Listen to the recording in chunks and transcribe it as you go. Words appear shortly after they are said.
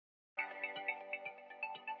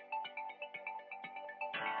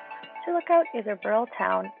Sioux is a rural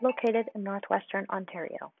town located in northwestern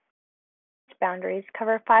Ontario. Its boundaries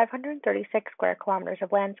cover 536 square kilometers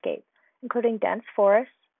of landscape, including dense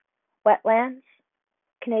forests, wetlands,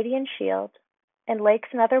 Canadian Shield, and lakes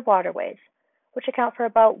and other waterways, which account for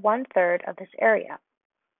about one-third of this area.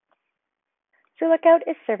 Sioux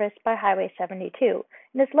is serviced by Highway 72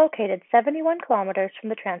 and is located 71 kilometers from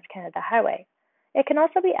the Trans-Canada Highway. It can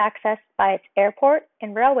also be accessed by its airport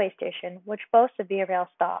and railway station, which boasts a Via Rail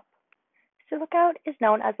stop. Sioux is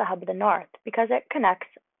known as the Hub of the North because it connects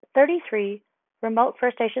 33 remote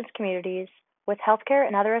First Nations communities with healthcare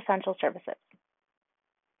and other essential services.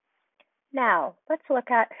 Now, let's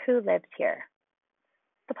look at who lives here.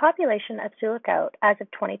 The population of Sioux as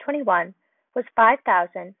of 2021 was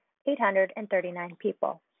 5,839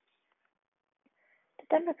 people. The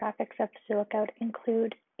demographics of Sioux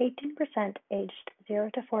include 18% aged 0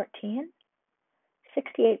 to 14,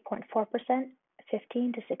 68.4%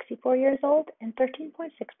 15 to 64 years old, and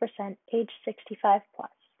 13.6% aged 65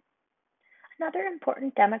 plus. Another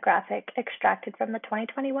important demographic extracted from the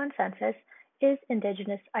 2021 census is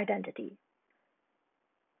Indigenous identity.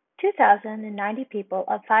 2,090 people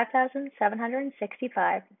of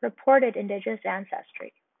 5,765 reported Indigenous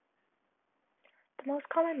ancestry. The most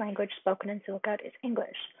common language spoken in Sioux is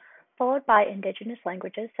English, followed by Indigenous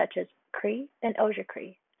languages such as Cree and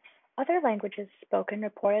Ojibwe. Other languages spoken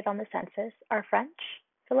reported on the census are French,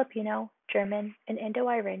 Filipino, German, and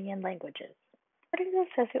Indo-Iranian languages. According to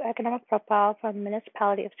the socioeconomic profile for the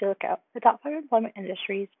municipality of Sioux, the top 5 employment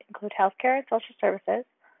industries include healthcare and social services,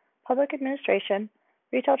 public administration,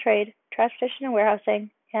 retail trade, transportation and warehousing,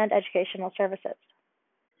 and educational services.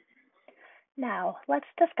 Now, let's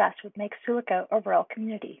discuss what makes Sioux a rural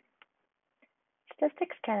community.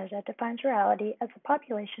 Statistics Canada defines rurality as the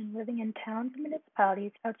population living in towns and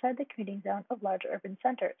municipalities outside the commuting zone of large urban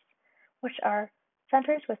centers, which are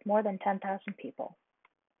centers with more than 10,000 people.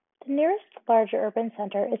 The nearest larger urban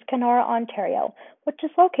center is Kenora, Ontario, which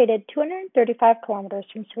is located 235 kilometers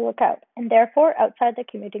from Sioux and therefore outside the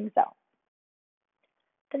commuting zone.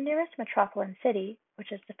 The nearest metropolitan city,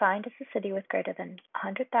 which is defined as a city with greater than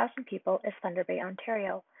 100,000 people, is Thunder Bay,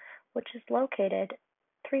 Ontario, which is located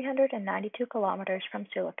 392 kilometers from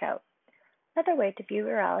Sioux. Another way to view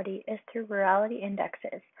rurality is through rurality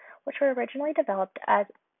indexes, which were originally developed as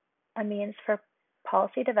a means for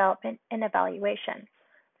policy development and evaluation.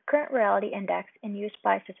 The current rurality index in use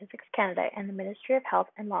by Statistics Canada and the Ministry of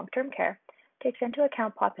Health and Long-Term Care takes into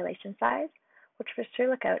account population size, which for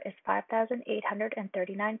Sioux is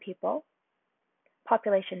 5,839 people,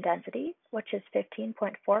 population density, which is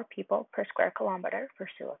 15.4 people per square kilometer for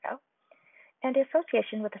Sioux, and the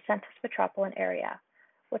association with the census metropolitan area,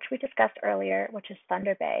 which we discussed earlier, which is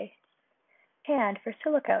Thunder Bay. And for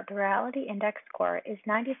Sioux, the rurality index score is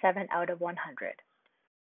 97 out of 100.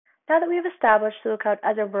 Now that we've established Sioux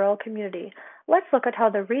as a rural community, let's look at how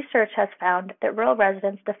the research has found that rural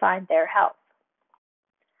residents define their health.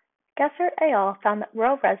 Gessert et al. Found that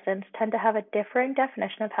rural residents tend to have a differing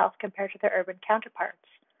definition of health compared to their urban counterparts.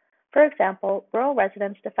 For example, rural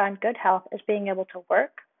residents define good health as being able to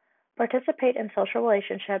work, participate in social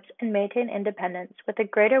relationships, and maintain independence with a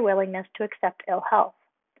greater willingness to accept ill health.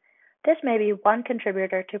 This may be one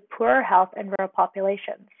contributor to poorer health in rural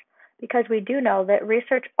populations, because we do know that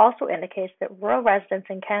research also indicates that rural residents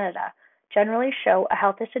in Canada generally show a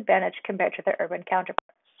health disadvantage compared to their urban counterparts.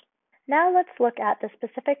 Now let's look at the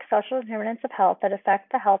specific social determinants of health that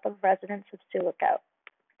affect the health of residents of Sioux.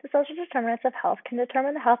 The social determinants of health can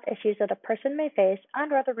determine the health issues that a person may face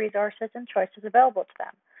and/or the resources and choices available to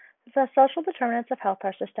them. The social determinants of health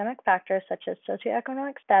are systemic factors such as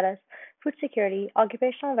socioeconomic status, food security,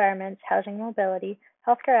 occupational environments, housing mobility,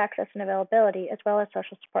 healthcare access and availability, as well as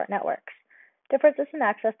social support networks. Differences in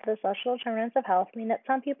access to the social determinants of health mean that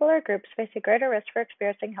some people or groups face a greater risk for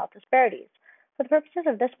experiencing health disparities. For the purposes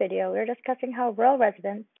of this video, we are discussing how rural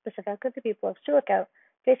residents, specifically the people of Sioux,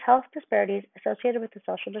 face health disparities associated with the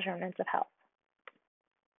social determinants of health.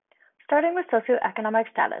 Starting with socioeconomic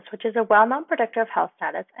status, which is a well-known predictor of health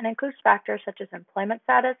status and includes factors such as employment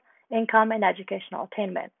status, income, and educational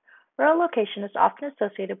attainment. Rural location is often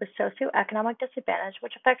associated with socioeconomic disadvantage,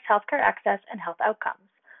 which affects healthcare access and health outcomes.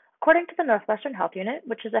 According to the Northwestern Health Unit,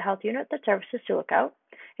 which is a health unit that services Sioux, it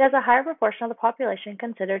has a higher proportion of the population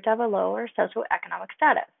considered to have a lower socioeconomic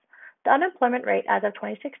status. The unemployment rate as of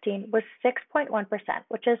 2016 was 6.1%,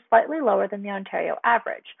 which is slightly lower than the Ontario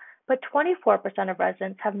average, but 24% of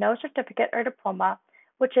residents have no certificate or diploma,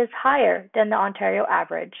 which is higher than the Ontario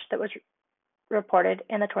average that was reported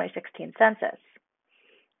in the 2016 census.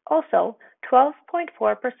 Also,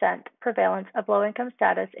 12.4% prevalence of low-income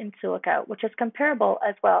status in Sioux, which is comparable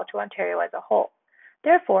as well to Ontario as a whole.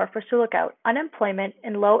 Therefore, for Sioux Lookout, unemployment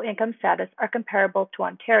and low income status are comparable to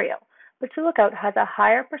Ontario, but Sioux Lookout has a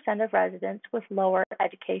higher percent of residents with lower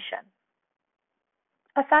education.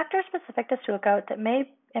 A factor specific to Sioux Lookout that may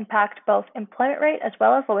impact both employment rate as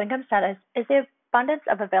well as low income status is the abundance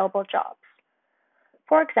of available jobs.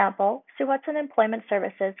 For example, Sioux Hudson Employment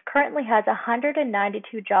Services currently has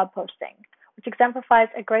 192 job postings, which exemplifies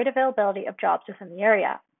a great availability of jobs within the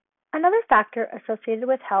area. Another factor associated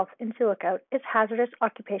with health in Sioux Lookout is hazardous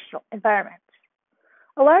occupational environments.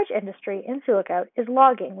 A large industry in Sioux Lookout is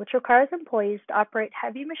logging, which requires employees to operate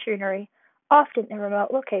heavy machinery, often in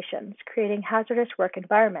remote locations, creating hazardous work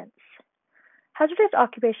environments. Hazardous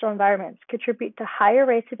occupational environments contribute to higher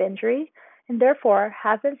rates of injury and therefore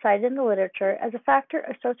have been cited in the literature as a factor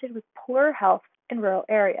associated with poorer health in rural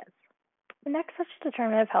areas. The next such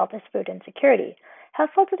determinant of health is food insecurity.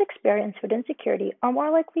 Households that experience food insecurity are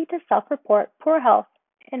more likely to self-report poor health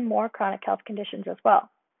and more chronic health conditions as well.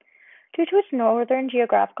 Due to its northern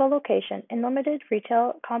geographical location and limited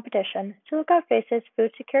retail competition, Sioux Lookout faces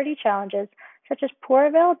food security challenges such as poor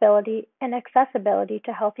availability and accessibility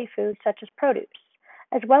to healthy foods such as produce,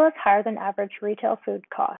 as well as higher than average retail food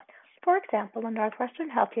costs. For example, the Northwestern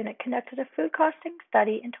Health Unit conducted a food costing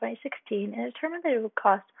study in 2016 and determined that it would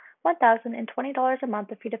cost $1,020 a month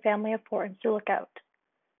to feed a family of 4 in Sioux Lookout,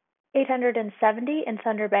 $870 in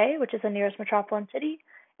Thunder Bay, which is the nearest metropolitan city,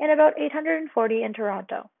 and about $840 in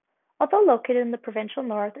Toronto. Although located in the provincial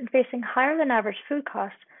north and facing higher than average food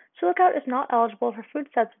costs, Sioux Lookout is not eligible for food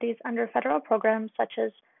subsidies under federal programs such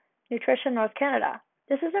as Nutrition North Canada.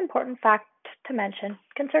 This is an important fact to mention,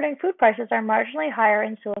 considering food prices are marginally higher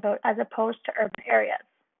in Sioux Lookout as opposed to urban areas.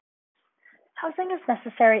 Housing is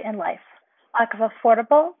necessary in life. Lack of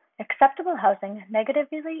affordable, acceptable housing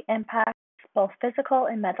negatively impacts both physical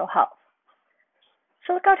and mental health.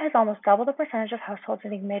 Sioux Lookout has almost double the percentage of households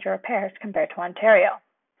needing major repairs compared to Ontario.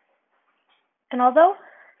 And although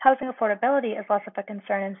housing affordability is less of a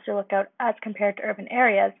concern in Sioux Lookout as compared to urban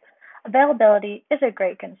areas, availability is a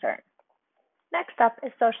great concern. Next up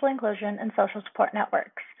is social inclusion and social support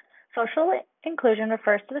networks. Social inclusion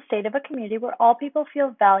refers to the state of a community where all people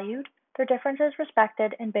feel valued, their differences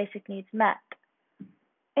respected, and basic needs met.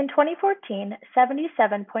 In 2014,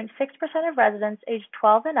 77.6% of residents aged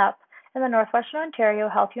 12 and up in the Northwestern Ontario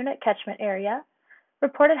Health Unit catchment area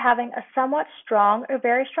reported having a somewhat strong or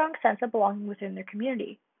very strong sense of belonging within their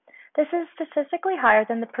community. This is statistically higher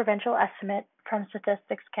than the provincial estimate from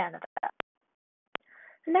Statistics Canada.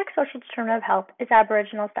 The next social determinant of health is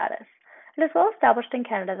Aboriginal status. It is well established in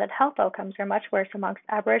Canada that health outcomes are much worse amongst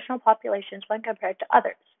Aboriginal populations when compared to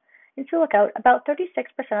others. In Sioux Lookout, about 36%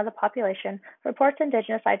 of the population reports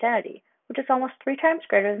Indigenous identity, which is almost 3 times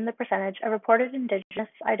greater than the percentage of reported Indigenous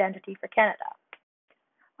identity for Canada.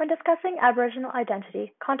 When discussing Aboriginal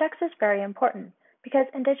identity, context is very important because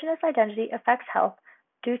Indigenous identity affects health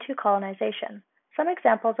due to colonization. Some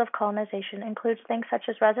examples of colonization include things such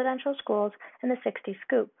as residential schools and the 60s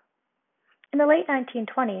Scoop. In the late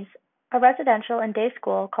 1920s, a residential and day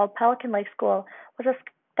school called Pelican Lake School was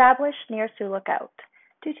established near Sioux Lookout.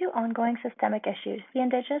 Due to ongoing systemic issues, the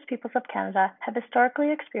Indigenous peoples of Canada have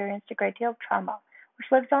historically experienced a great deal of trauma,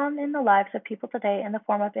 which lives on in the lives of people today in the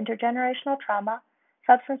form of intergenerational trauma,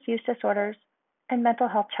 substance use disorders, and mental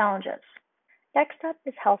health challenges. Next up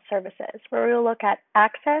is health services, where we will look at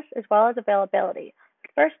access as well as availability.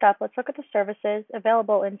 First up, let's look at the services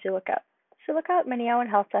available in Sioux Lookout. Sioux Lookout Minneowan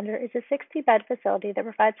Health Center is a 60-bed facility that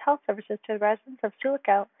provides health services to the residents of Sioux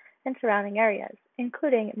Lookout and surrounding areas,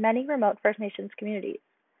 including many remote First Nations communities.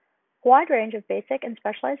 A wide range of basic and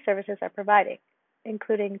specialized services are provided,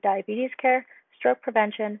 including diabetes care, stroke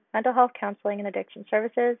prevention, mental health counseling and addiction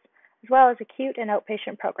services, as well as acute and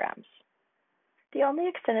outpatient programs. The only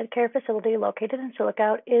extended care facility located in Sioux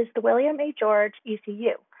Lookout is the William A. George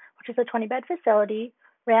ECU, which is a 20-bed facility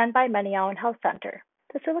ran by Minneowan Health Center.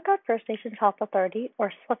 The Sioux Lookout First Nations Health Authority,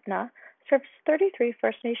 or SLFNA, serves 33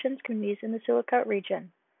 First Nations communities in the Sioux Lookout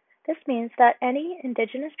region. This means that any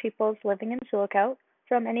Indigenous peoples living in Sioux Lookout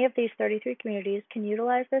from any of these 33 communities can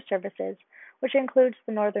utilize their services, which includes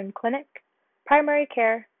the Northern Clinic, primary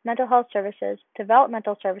care, mental health services,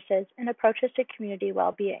 developmental services, and approaches to community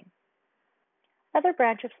well-being. Another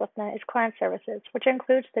branch of SLFNA is client services, which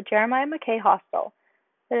includes the Jeremiah McKay Hospital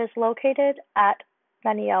that is located at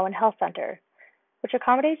Minneowan Health Center, which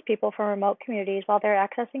accommodates people from remote communities while they're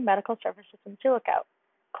accessing medical services in Sioux Lookout.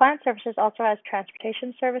 Client services also has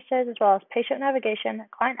transportation services as well as patient navigation,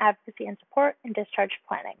 client advocacy and support, and discharge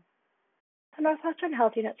planning. The Northwestern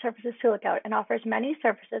Health Unit services Sioux Lookout and offers many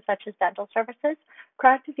services such as dental services,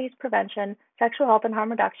 chronic disease prevention, sexual health and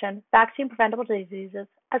harm reduction, vaccine preventable diseases,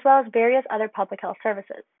 as well as various other public health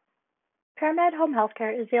services. ParaMed Home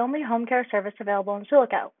Healthcare is the only home care service available in Sioux.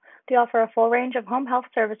 They offer a full range of home health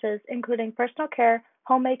services, including personal care,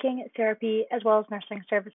 homemaking, therapy, as well as nursing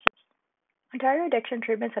services. Ontario Addiction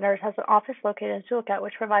Treatment Centres has an office located in Sioux,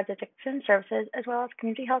 which provides addiction services as well as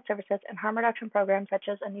community health services and harm reduction programs such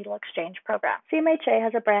as a needle exchange program. CMHA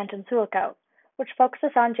has a branch in Sioux, which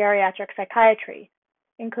focuses on geriatric psychiatry,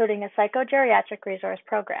 including a psychogeriatric resource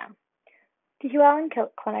program. The Hugh Allen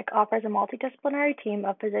Clinic offers a multidisciplinary team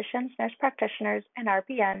of physicians, nurse practitioners, and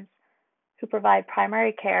RPNs who provide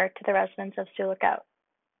primary care to the residents of Sioux.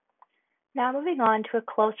 Now moving on to a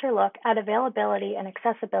closer look at availability and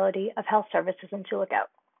accessibility of health services in Sioux.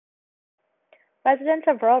 Residents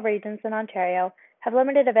of rural regions in Ontario have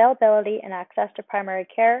limited availability and access to primary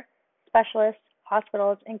care, specialists,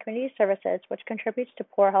 hospitals, and community services, which contributes to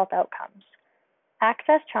poor health outcomes.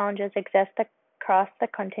 Access challenges exist across the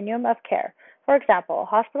continuum of care. For example,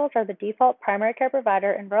 hospitals are the default primary care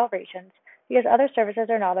provider in rural regions because other services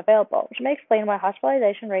are not available, which may explain why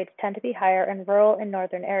hospitalization rates tend to be higher in rural and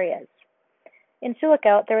northern areas. In Sioux,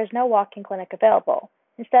 there is no walk-in clinic available.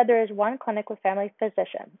 Instead, there is one clinic with family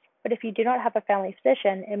physicians, but if you do not have a family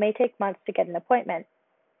physician, it may take months to get an appointment.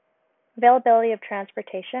 Availability of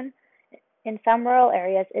transportation in some rural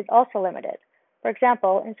areas is also limited. For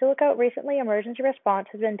example, in Sioux, recently emergency response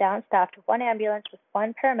has been down-staffed with one ambulance with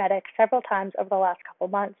one paramedic several times over the last couple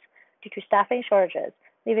months due to staffing shortages,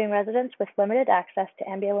 leaving residents with limited access to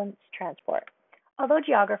ambulance transport. Although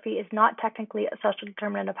geography is not technically a social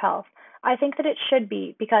determinant of health, I think that it should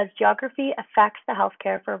be because geography affects the health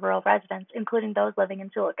care for rural residents, including those living in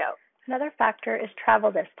Sioux. Another factor is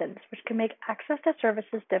travel distance, which can make access to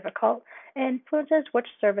services difficult and influences which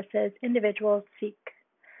services individuals seek.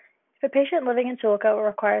 If a patient living in Sioux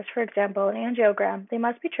requires, for example, an angiogram, they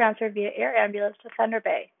must be transferred via air ambulance to Thunder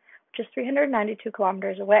Bay, which is 392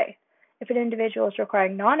 kilometers away. If an individual is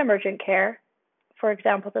requiring non-emergent care, for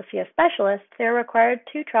example, to see a specialist, they are required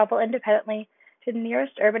to travel independently to the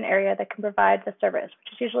nearest urban area that can provide the service,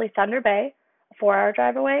 which is usually Thunder Bay, a 4-hour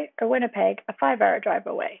drive away, or Winnipeg, a 5-hour drive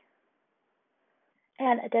away.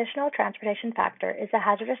 An additional transportation factor is the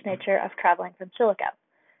hazardous nature of traveling from Sioux.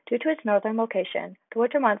 Due to its northern location, the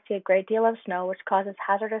winter months see a great deal of snow, which causes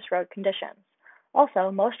hazardous road conditions.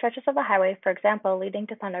 Also, most stretches of the highway, for example, leading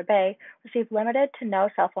to Thunder Bay, receive limited to no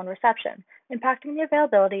cell phone reception, impacting the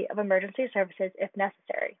availability of emergency services if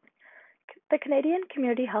necessary. The Canadian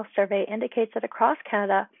Community Health Survey indicates that across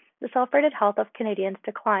Canada, the self-rated health of Canadians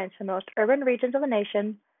declines from the most urban regions of the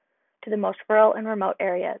nation to the most rural and remote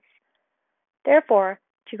areas. Therefore,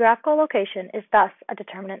 geographical location is thus a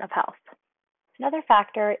determinant of health. Another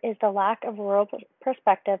factor is the lack of rural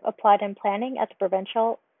perspective applied in planning at the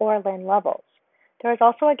provincial or LHIN levels. There is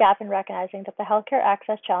also a gap in recognizing that the healthcare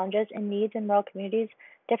access challenges and needs in rural communities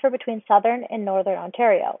differ between southern and northern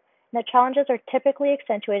Ontario, and that challenges are typically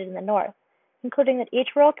accentuated in the north, including that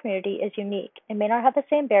each rural community is unique and may not have the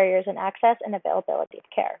same barriers in access and availability of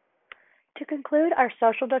care. To conclude our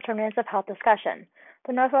social determinants of health discussion,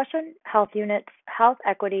 the Northwestern Health Unit's Health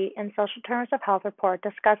Equity and Social Determinants of Health report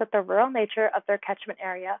discuss that the rural nature of their catchment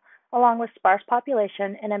area, along with sparse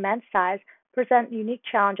population and immense size, present unique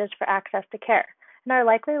challenges for access to care, and are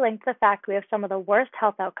likely linked to the fact we have some of the worst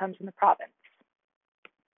health outcomes in the province.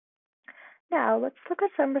 Now, let's look at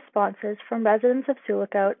some responses from residents of Sioux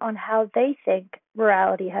on how they think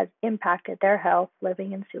rurality has impacted their health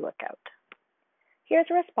living in Sioux. Here's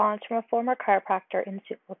a response from a former chiropractor in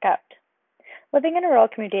Sioux. Living in a rural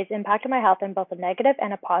community has impacted my health in both a negative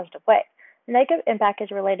and a positive way. The negative impact is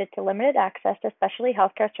related to limited access to specialty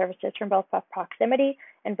healthcare services from both a proximity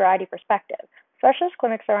and variety perspective. Specialist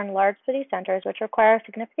clinics are in large city centers, which require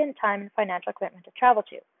significant time and financial commitment to travel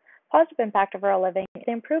to. Positive impact of rural living is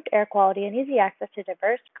improved air quality and easy access to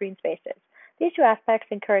diverse green spaces. These two aspects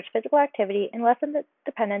encourage physical activity and lessen the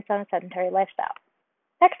dependence on a sedentary lifestyle.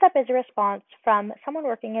 Next up is a response from someone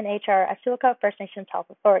working in HR at Sioux First Nations Health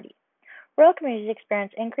Authority. Rural communities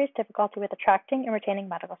experience increased difficulty with attracting and retaining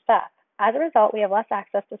medical staff. As a result, we have less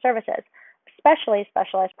access to services, especially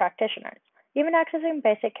specialized practitioners. Even accessing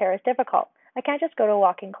basic care is difficult. I can't just go to a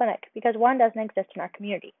walk-in clinic because one doesn't exist in our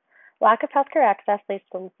community. Lack of healthcare access leads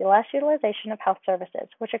to less utilization of health services,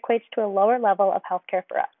 which equates to a lower level of healthcare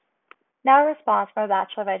for us. Now a response from a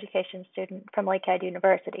Bachelor of Education student from Lakehead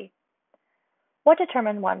University. What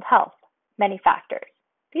determines one's health? Many factors.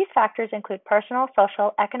 These factors include personal,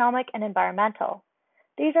 social, economic, and environmental.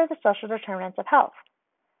 These are the social determinants of health.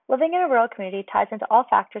 Living in a rural community ties into all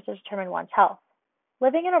factors that determine one's health.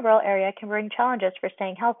 Living in a rural area can bring challenges for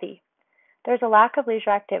staying healthy. There's a lack of leisure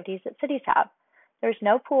activities that cities have. There's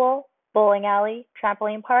no pool, bowling alley,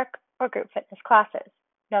 trampoline park, or group fitness classes.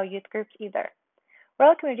 No youth groups either.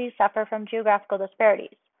 Rural communities suffer from geographical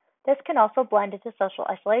disparities. This can also blend into social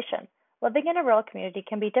isolation. Living in a rural community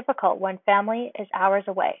can be difficult when family is hours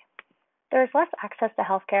away. There is less access to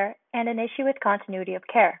healthcare and an issue with continuity of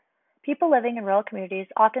care. People living in rural communities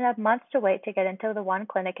often have months to wait to get into the one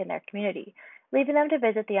clinic in their community, leaving them to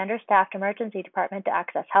visit the understaffed emergency department to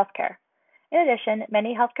access healthcare. In addition,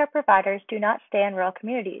 many healthcare providers do not stay in rural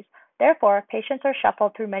communities. Therefore, patients are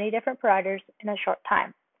shuffled through many different providers in a short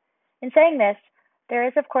time. In saying this, there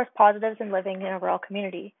is of course positives in living in a rural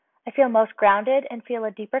community. I feel most grounded and feel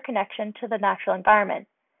a deeper connection to the natural environment,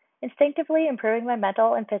 instinctively improving my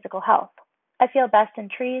mental and physical health. I feel best in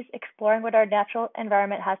trees, exploring what our natural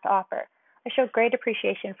environment has to offer. I show great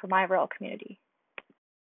appreciation for my rural community.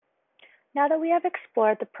 Now that we have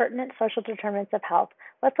explored the pertinent social determinants of health,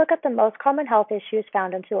 let's look at the most common health issues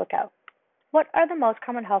found in Sioux. What are the most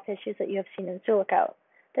common health issues that you have seen in Sioux?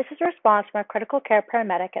 This is a response from a critical care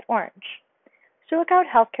paramedic at Orange. Sioux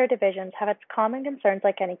healthcare divisions have its common concerns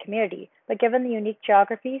like any community, but given the unique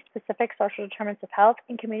geography, specific social determinants of health,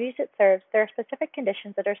 and communities it serves, there are specific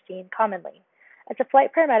conditions that are seen commonly. As a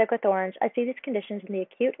flight paramedic with Orange, I see these conditions in the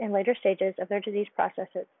acute and later stages of their disease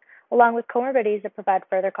processes, along with comorbidities that provide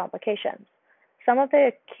further complications. Some of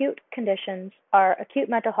the acute conditions are acute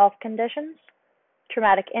mental health conditions,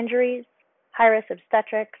 traumatic injuries, high-risk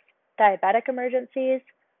obstetrics, diabetic emergencies,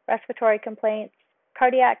 respiratory complaints,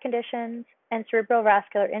 cardiac conditions, and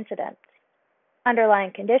cerebrovascular incidents.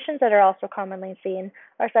 Underlying conditions that are also commonly seen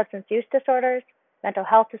are substance use disorders, mental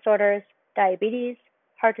health disorders, diabetes,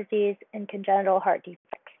 heart disease, and congenital heart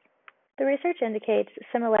defects. The research indicates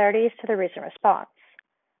similarities to the recent response.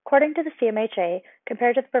 According to the CMHA,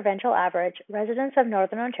 compared to the provincial average, residents of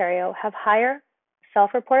Northern Ontario have higher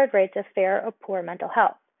self-reported rates of fair or poor mental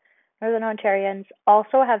health. Northern Ontarians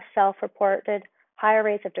also have self-reported higher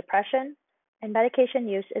rates of depression, and medication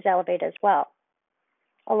use is elevated as well,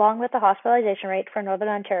 along with the hospitalization rate for Northern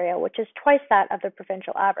Ontario, which is twice that of the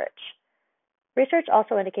provincial average. Research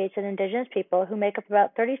also indicates that Indigenous people, who make up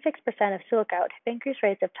about 36% of Sioux, have increased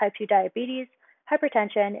rates of type 2 diabetes,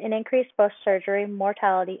 hypertension, and increased post-surgery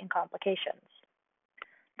mortality and complications.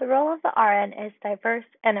 The role of the RN is diverse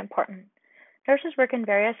and important. Nurses work in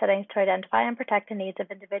various settings to identify and protect the needs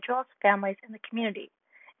of individuals, families, and the community.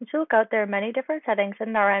 In Sioux, there are many different settings that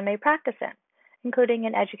an RN may practice in, including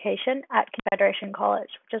in education at Confederation College,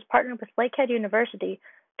 which has partnered with Lakehead University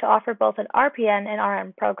to offer both an RPN and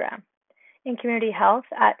RN program, in community health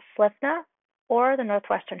at SLIFNA or the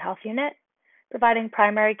Northwestern Health Unit, providing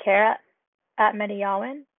primary care at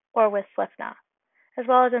Mediawan or with SLIFNA, as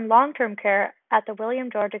well as in long-term care at the William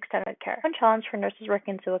George Extended Care. One challenge for nurses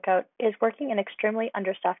working in Sioux is working in extremely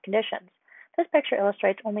understaffed conditions. This picture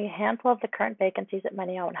illustrates only a handful of the current vacancies at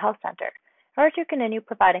Mediawan Health Center. In order to continue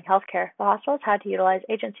providing health care, the hospital has had to utilize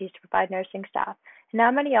agencies to provide nursing staff, and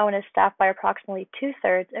now Mediawan is staffed by approximately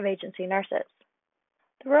two-thirds of agency nurses.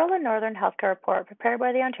 The Rural and Northern Healthcare Report, prepared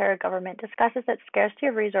by the Ontario government, discusses that scarcity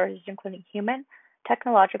of resources, including human,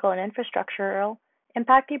 technological, and infrastructural,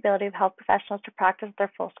 impact the ability of health professionals to practice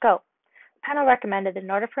their full scope. The panel recommended that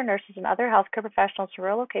in order for nurses and other healthcare professionals in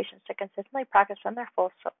rural locations to consistently practice on their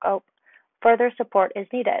full scope, further support is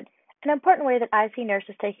needed. An important way that I see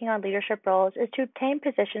nurses taking on leadership roles is to obtain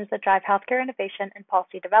positions that drive healthcare innovation and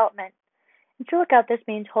policy development. In Sioux, this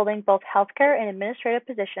means holding both healthcare and administrative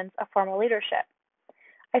positions of formal leadership.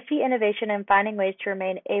 I see innovation in finding ways to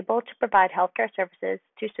remain able to provide healthcare services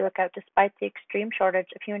to Sioux despite the extreme shortage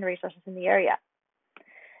of human resources in the area.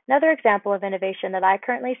 Another example of innovation that I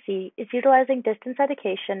currently see is utilizing distance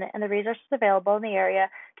education and the resources available in the area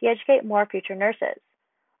to educate more future nurses.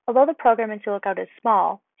 Although the program in Sioux is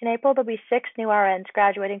small, in April there will be 6 new RNs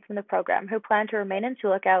graduating from the program who plan to remain in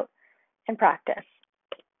Sioux and practice.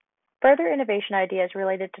 Further innovation ideas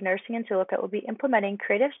related to nursing in Sioux will be implementing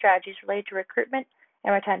creative strategies related to recruitment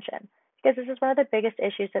and retention, because this is one of the biggest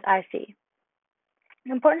issues that I see.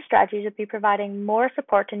 Important strategies would be providing more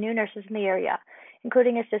support to new nurses in the area,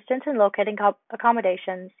 including assistance in locating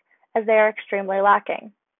accommodations, as they are extremely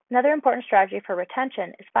lacking. Another important strategy for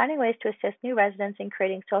retention is finding ways to assist new residents in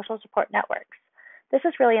creating social support networks. This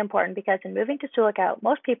is really important because in moving to Sioux,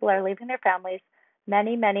 most people are leaving their families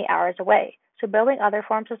many, many hours away, so building other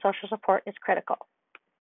forms of social support is critical.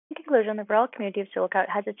 In conclusion, the rural community of Sioux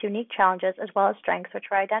has its unique challenges as well as strengths, which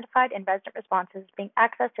were identified in resident responses being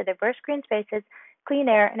access to diverse green spaces, clean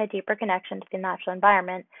air, and a deeper connection to the natural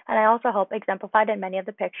environment, and I also hope exemplified in many of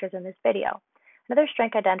the pictures in this video. Another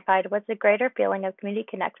strength identified was the greater feeling of community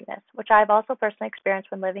connectedness, which I have also personally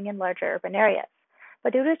experienced when living in larger urban areas.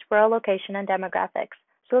 But due to its rural location and demographics,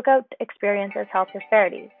 Sioux experiences health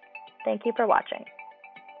disparities. Thank you for watching.